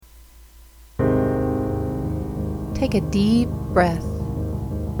Take a deep breath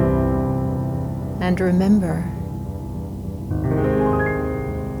and remember,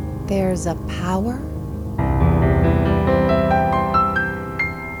 there's a power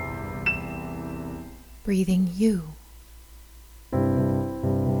breathing you.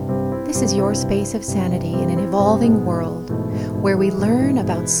 This is your space of sanity in an evolving world where we learn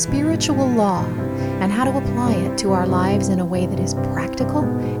about spiritual law and how to apply it to our lives in a way that is practical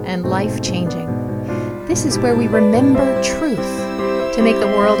and life-changing. This is where we remember truth to make the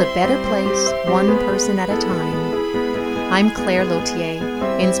world a better place, one person at a time. I'm Claire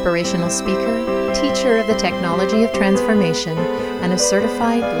Lautier, inspirational speaker, teacher of the technology of transformation, and a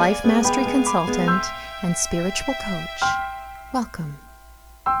certified life mastery consultant and spiritual coach. Welcome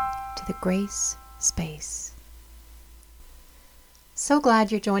to the Grace Space. So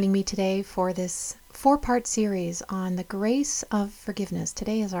glad you're joining me today for this 4-part series on the grace of forgiveness.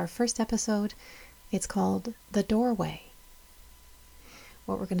 Today is our first episode. It's called The Doorway.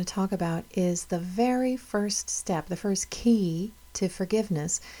 What we're going to talk about is the very first step, the first key to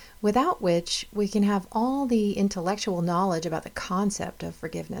forgiveness, without which we can have all the intellectual knowledge about the concept of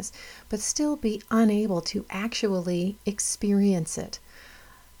forgiveness, but still be unable to actually experience it.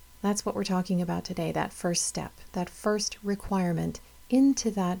 That's what we're talking about today, that first step, that first requirement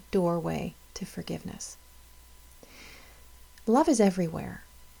into that doorway to forgiveness. Love is everywhere.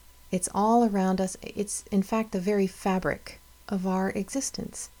 It's all around us. It's, in fact, the very fabric of our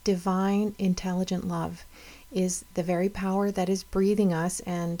existence. Divine, intelligent love is the very power that is breathing us,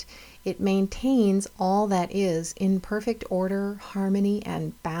 and it maintains all that is in perfect order, harmony,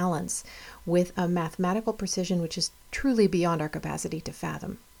 and balance with a mathematical precision which is truly beyond our capacity to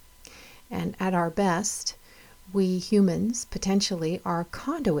fathom. And at our best, we humans potentially are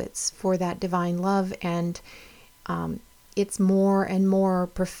conduits for that divine love and its more and more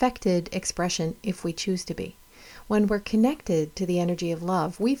perfected expression if we choose to be. When we're connected to the energy of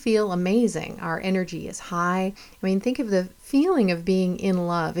love, we feel amazing. Our energy is high. I mean, think of the feeling of being in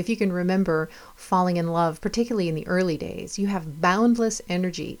love. If you can remember falling in love, particularly in the early days, you have boundless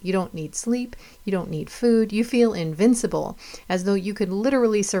energy. You don't need sleep. You don't need food. You feel invincible, as though you could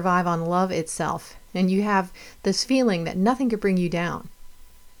literally survive on love itself. And you have this feeling that nothing could bring you down.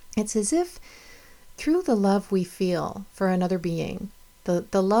 It's as if through the love we feel for another being,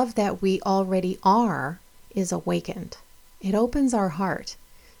 the love that we already are is awakened. It opens our heart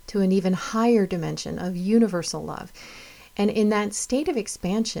to an even higher dimension of universal love. And in that state of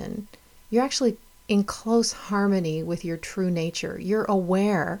expansion, you're actually in close harmony with your true nature. You're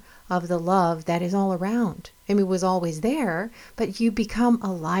aware of the love that is all around. I mean, it was always there, but you become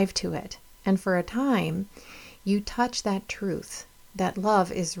alive to it. And for a time, you touch that truth, that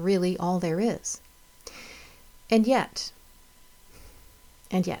love is really all there is. And yet,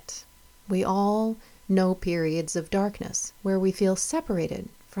 we all know periods of darkness where we feel separated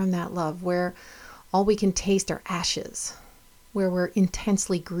from that love, where all we can taste are ashes, where we're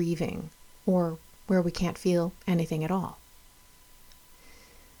intensely grieving, or where we can't feel anything at all.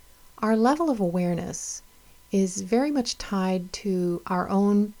 Our level of awareness is very much tied to our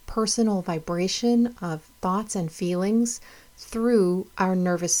own personal vibration of thoughts and feelings through our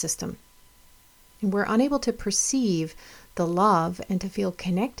nervous system. And we're unable to perceive the love and to feel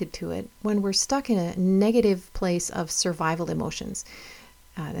connected to it when we're stuck in a negative place of survival emotions.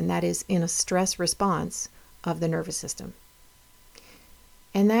 And that is in a stress response of the nervous system.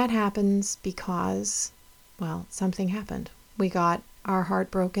 And that happens because, well, something happened. We got our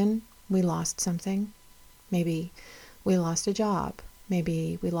heart broken. We lost something. Maybe we lost a job.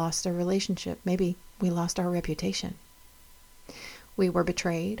 Maybe we lost a relationship. Maybe we lost our reputation. We were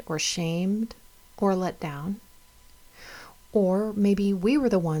betrayed or shamed or let down. Or maybe we were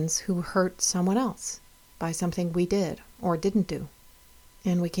the ones who hurt someone else by something we did or didn't do,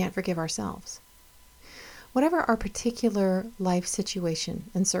 and we can't forgive ourselves. Whatever our particular life situation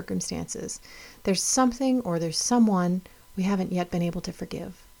and circumstances, there's something or there's someone we haven't yet been able to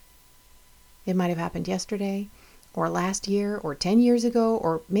forgive. It might have happened yesterday, or last year, or 10 years ago,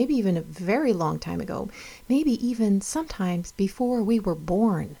 or maybe even a very long time ago, maybe even sometimes before we were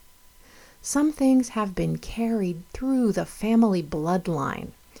born. Some things have been carried through the family bloodline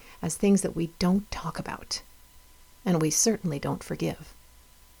as things that we don't talk about, and we certainly don't forgive.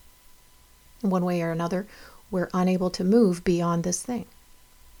 In one way or another, we're unable to move beyond this thing.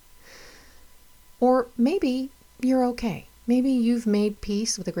 Or maybe you're okay. Maybe you've made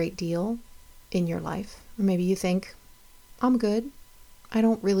peace with a great deal in your life. Or maybe you think, I'm good. I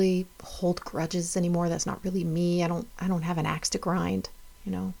don't really hold grudges anymore. That's not really me. I don't have an axe to grind,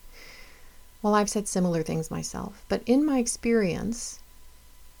 you know. Well, I've said similar things myself, but in my experience,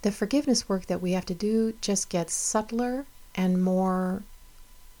 the forgiveness work that we have to do just gets subtler and more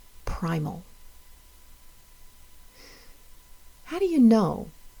primal. How do you know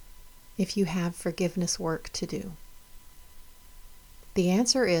if you have forgiveness work to do? The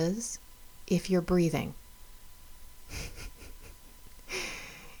answer is if you're breathing.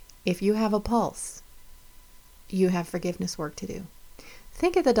 If you have a pulse, you have forgiveness work to do.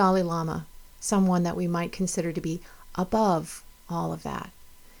 Think of the Dalai Lama, someone that we might consider to be above all of that.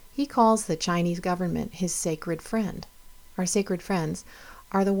 He calls the Chinese government his sacred friend. Our sacred friends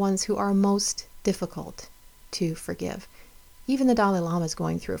are the ones who are most difficult to forgive. Even the Dalai Lama is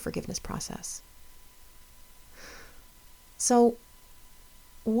going through a forgiveness process. So,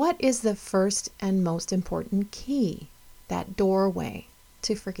 what is the first and most important key, that doorway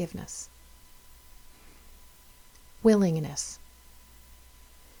to forgiveness? Willingness.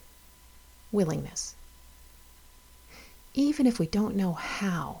 Willingness. Even if we don't know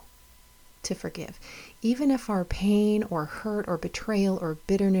how to forgive, even if our pain or hurt or betrayal or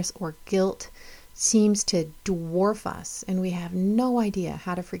bitterness or guilt seems to dwarf us and we have no idea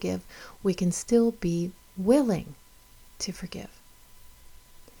how to forgive, we can still be willing to forgive.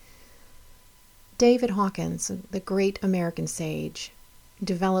 David Hawkins, the great American sage,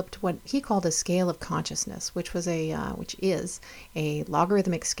 developed what he called a scale of consciousness, which is a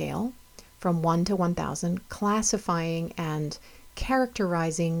logarithmic scale from 1 to 1,000, classifying and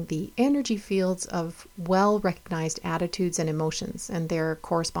characterizing the energy fields of well-recognized attitudes and emotions and their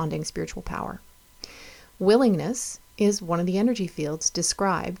corresponding spiritual power. Willingness is one of the energy fields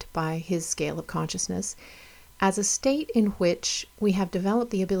described by his scale of consciousness as a state in which we have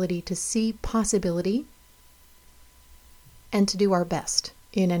developed the ability to see possibility and to do our best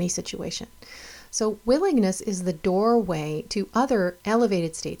in any situation. So willingness is the doorway to other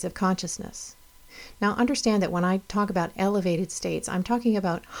elevated states of consciousness. Now understand that when I talk about elevated states, I'm talking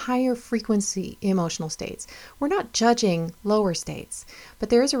about higher frequency emotional states. We're not judging lower states, but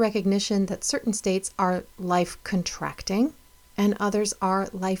there is a recognition that certain states are life contracting and others are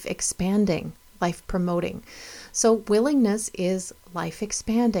life expanding, life promoting. So willingness is life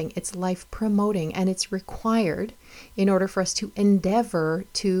expanding, it's life promoting, and it's required in order for us to endeavor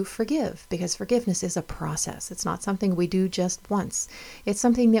to forgive, because forgiveness is a process. It's not something we do just once. It's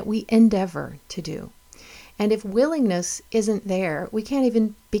something that we endeavor to do. And if willingness isn't there, we can't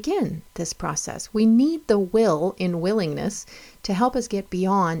even begin this process. We need the will in willingness to help us get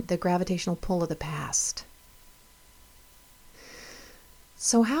beyond the gravitational pull of the past.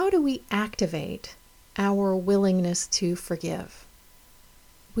 So how do we activate our willingness to forgive?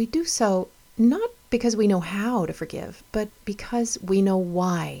 We do so not because we know how to forgive, but because we know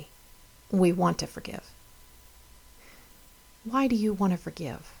why we want to forgive. Why do you want to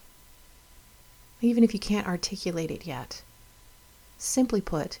forgive? Even if you can't articulate it yet. Simply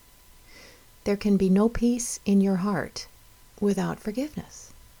put, there can be no peace in your heart without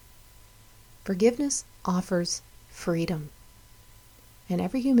forgiveness. Forgiveness offers freedom, and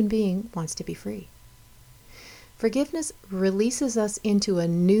every human being wants to be free. Forgiveness releases us into a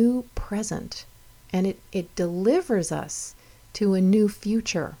new present, and it delivers us to a new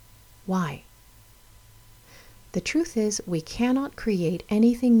future. Why? The truth is, we cannot create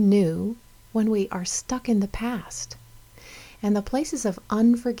anything new when we are stuck in the past. And the places of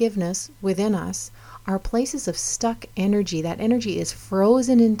unforgiveness within us are places of stuck energy. That energy is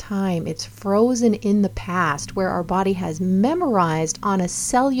frozen in time. It's frozen in the past, where our body has memorized on a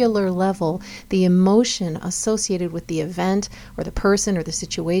cellular level the emotion associated with the event or the person or the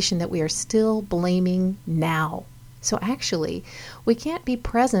situation that we are still blaming now. So actually, we can't be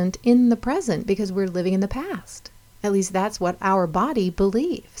present in the present because we're living in the past. At least that's what our body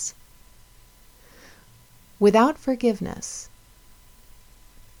believes. Without forgiveness,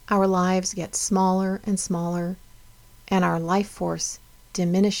 our lives get smaller and smaller, and our life force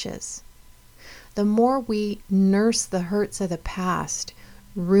diminishes. The more we nurse the hurts of the past,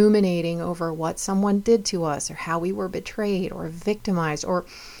 ruminating over what someone did to us, or how we were betrayed or victimized, or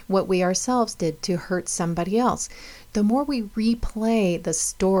what we ourselves did to hurt somebody else, the more we replay the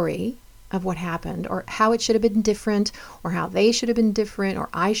story of what happened, or how it should have been different, or how they should have been different, or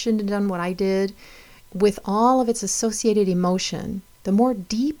I shouldn't have done what I did, with all of its associated emotion, the more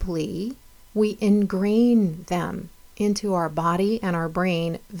deeply we ingrain them into our body and our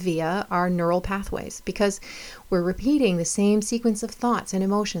brain via our neural pathways, because we're repeating the same sequence of thoughts and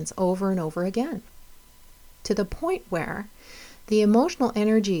emotions over and over again, to the point where the emotional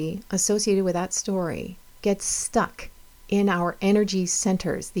energy associated with that story gets stuck in our energy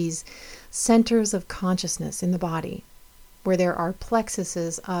centers, these centers of consciousness in the body, where there are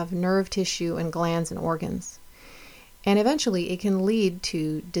plexuses of nerve tissue and glands and organs. and eventually it can lead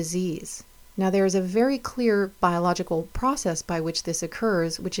to disease. Now, there is a very clear biological process by which this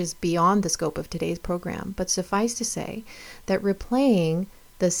occurs, which is beyond the scope of today's program, but suffice to say that replaying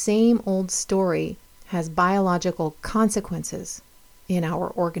the same old story has biological consequences in our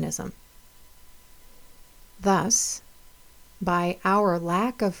organism. Thus, by our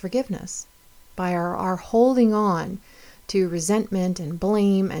lack of forgiveness, by our holding on to resentment and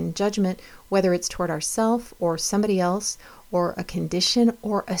blame and judgment, whether it's toward ourselves or somebody else or a condition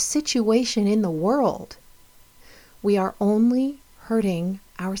or a situation in the world, we are only hurting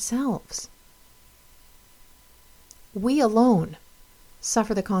ourselves. We alone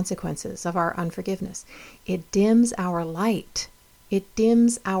suffer the consequences of our unforgiveness. It dims our light. It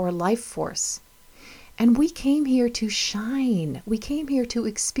dims our life force. And we came here to shine. We came here to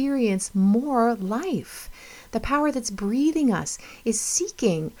experience more life. The power that's breathing us is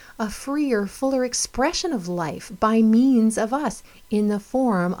seeking a freer, fuller expression of life by means of us in the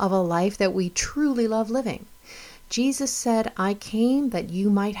form of a life that we truly love living. Jesus said, "I came that you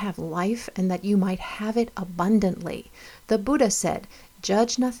might have life and that you might have it abundantly." The Buddha said,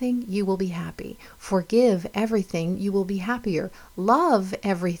 "Judge nothing, you will be happy. Forgive everything, you will be happier. Love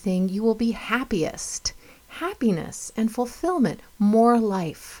everything, you will be happiest." Happiness and fulfillment, more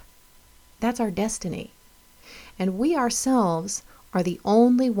life. That's our destiny. And we ourselves are the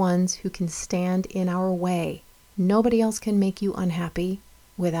only ones who can stand in our way. Nobody else can make you unhappy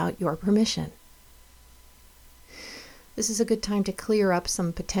without your permission. This is a good time to clear up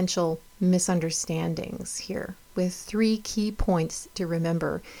some potential misunderstandings here with 3 key points to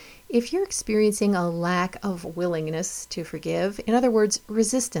remember. If you're experiencing a lack of willingness to forgive, in other words,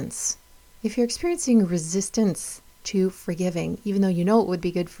 resistance, if you're experiencing resistance to forgiving, even though you know it would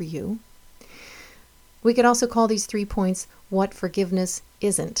be good for you, we could also call these 3 points what forgiveness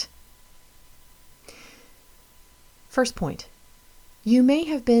isn't. First point, you may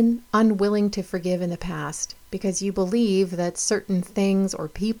have been unwilling to forgive in the past because you believe that certain things or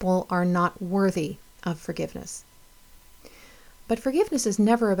people are not worthy of forgiveness. But forgiveness is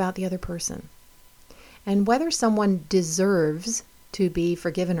never about the other person. And whether someone deserves to be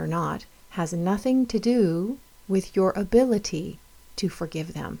forgiven or not has nothing to do with your ability to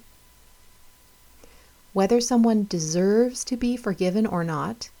forgive them. Whether someone deserves to be forgiven or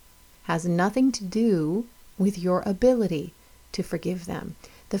not has nothing to do with your ability to forgive them.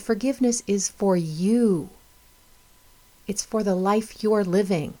 The forgiveness is for you. It's for the life you're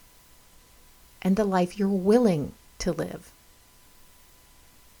living and the life you're willing to live.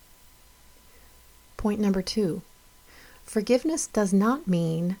 Point number 2, forgiveness does not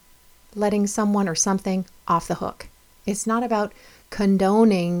mean letting someone or something off the hook. It's not about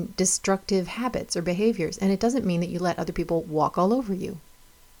condoning destructive habits or behaviors, and it doesn't mean that you let other people walk all over you.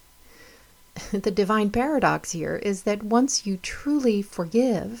 The divine paradox here is that once you truly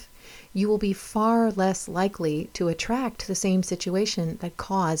forgive, you will be far less likely to attract the same situation that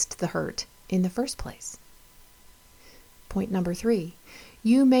caused the hurt in the first place. Point number 3,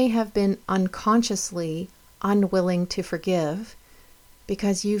 you may have been unconsciously unwilling to forgive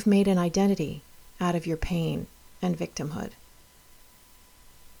because you've made an identity out of your pain and victimhood.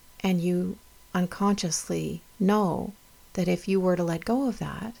 And you unconsciously know that if you were to let go of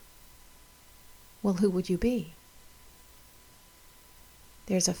that, well, who would you be?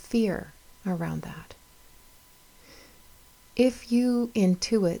 There's a fear around that. If you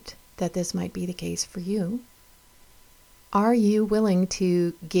intuit that this might be the case for you, are you willing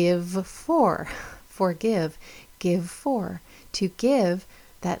to give for, forgive, give for, to give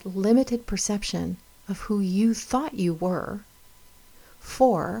that limited perception of who you thought you were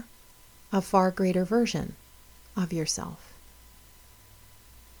for a far greater version of yourself?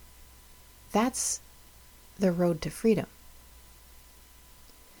 That's the road to freedom.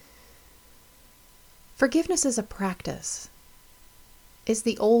 Forgiveness is a practice. It's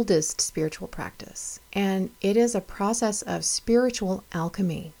the oldest spiritual practice, and it is a process of spiritual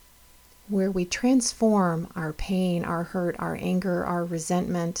alchemy where we transform our pain, our hurt, our anger, our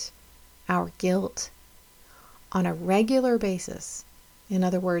resentment, our guilt on a regular basis. In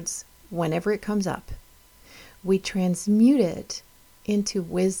other words, whenever it comes up, we transmute it into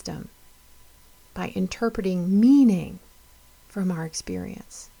wisdom by interpreting meaning from our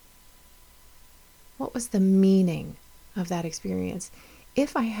experience. What was the meaning of that experience?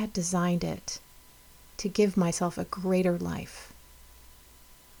 If I had designed it to give myself a greater life,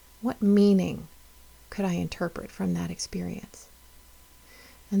 what meaning could I interpret from that experience?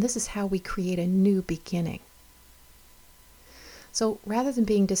 And this is how we create a new beginning. So rather than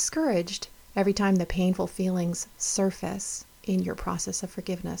being discouraged every time the painful feelings surface in your process of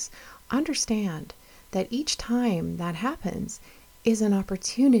forgiveness, understand that each time that happens is an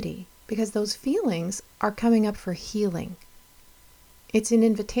opportunity, because those feelings are coming up for healing. It's an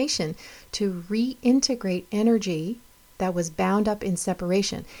invitation to reintegrate energy that was bound up in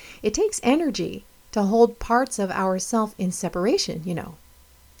separation. It takes energy to hold parts of ourself in separation,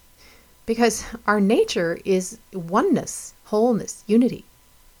 because our nature is oneness, wholeness, unity.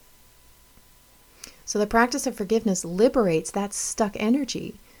 So the practice of forgiveness liberates that stuck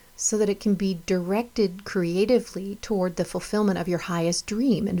energy so that it can be directed creatively toward the fulfillment of your highest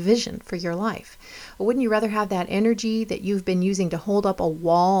dream and vision for your life. Or wouldn't you rather have that energy that you've been using to hold up a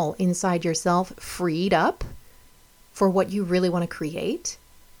wall inside yourself freed up for what you really want to create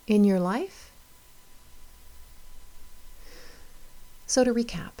in your life? So to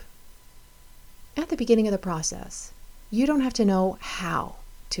recap, at the beginning of the process, you don't have to know how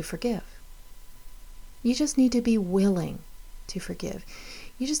to forgive. You just need to be willing to forgive.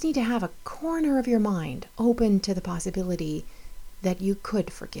 You just need to have a corner of your mind open to the possibility that you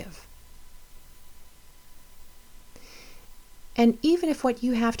could forgive. And even if what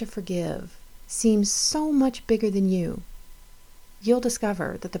you have to forgive seems so much bigger than you, you'll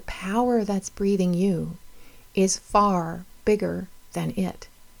discover that the power that's breathing you is far bigger than it.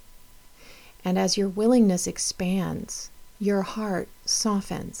 And as your willingness expands, your heart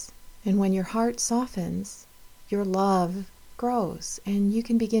softens. And when your heart softens, your love grows, and you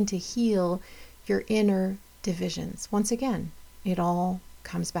can begin to heal your inner divisions. Once again, it all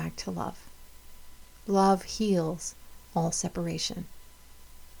comes back to love. Love heals all separation.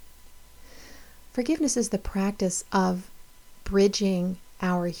 Forgiveness is the practice of bridging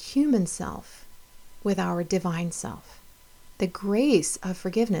our human self with our divine self. The grace of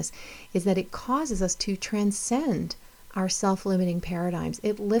forgiveness is that it causes us to transcend our self-limiting paradigms.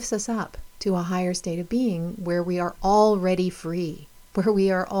 It lifts us up to a higher state of being where we are already free, where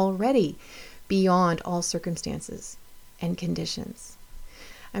we are already beyond all circumstances and conditions.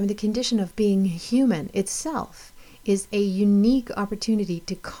 The condition of being human itself is a unique opportunity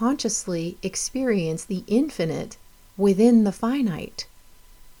to consciously experience the infinite within the finite.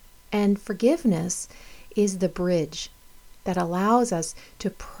 And forgiveness is the bridge that allows us to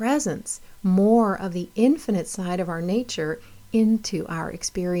presence more of the infinite side of our nature into our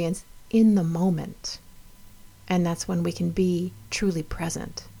experience in the moment. And that's when we can be truly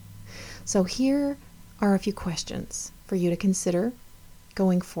present. So here are a few questions for you to consider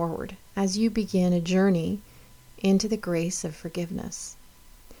going forward as you begin a journey into the grace of forgiveness.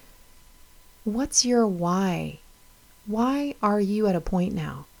 What's your why? Why are you at a point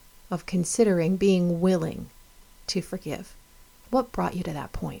now of considering being willing to forgive? What brought you to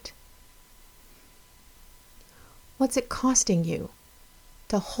that point? What's it costing you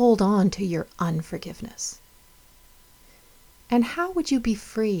to hold on to your unforgiveness? And how would you be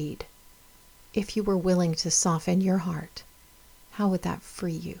freed if you were willing to soften your heart? How would that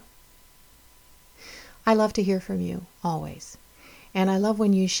free you? I love to hear from you, always. And I love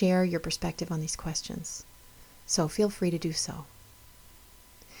when you share your perspective on these questions. So feel free to do so.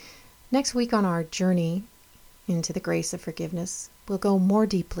 Next week on our journey into the grace of forgiveness, we'll go more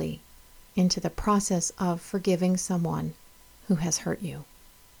deeply into the process of forgiving someone who has hurt you.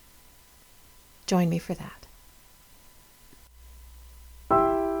 Join me for that.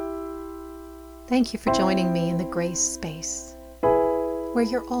 Thank you for joining me in the grace space, where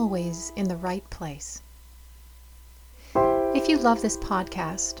you're always in the right place. If you love this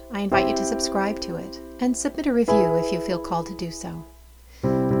podcast, I invite you to subscribe to it and submit a review if you feel called to do so.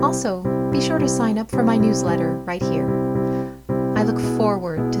 Also, be sure to sign up for my newsletter right here. I look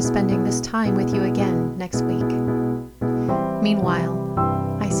forward to spending this time with you again next week. Meanwhile,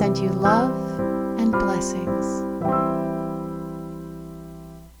 I send you love and blessings.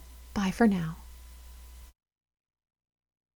 Bye for now.